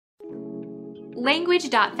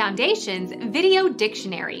Language.Foundation's Video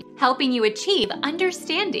Dictionary, helping you achieve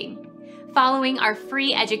understanding. Following our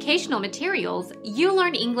free educational materials, you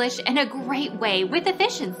learn English in a great way with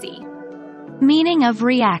efficiency. Meaning of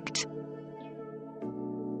react.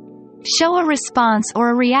 Show a response or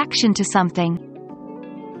a reaction to something.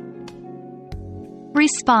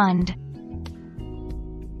 Respond.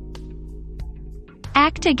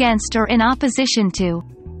 Act against or in opposition to.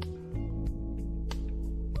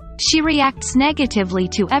 She reacts negatively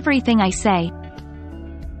to everything I say.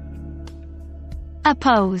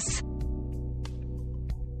 Oppose.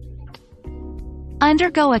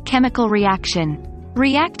 Undergo a chemical reaction.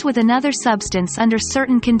 React with another substance under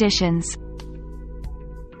certain conditions.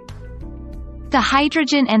 The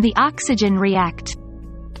hydrogen and the oxygen react.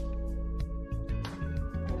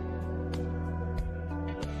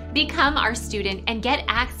 Become our student and get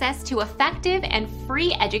access to effective and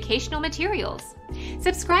free educational materials.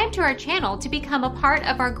 Subscribe to our channel to become a part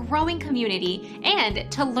of our growing community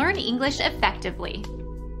and to learn English effectively.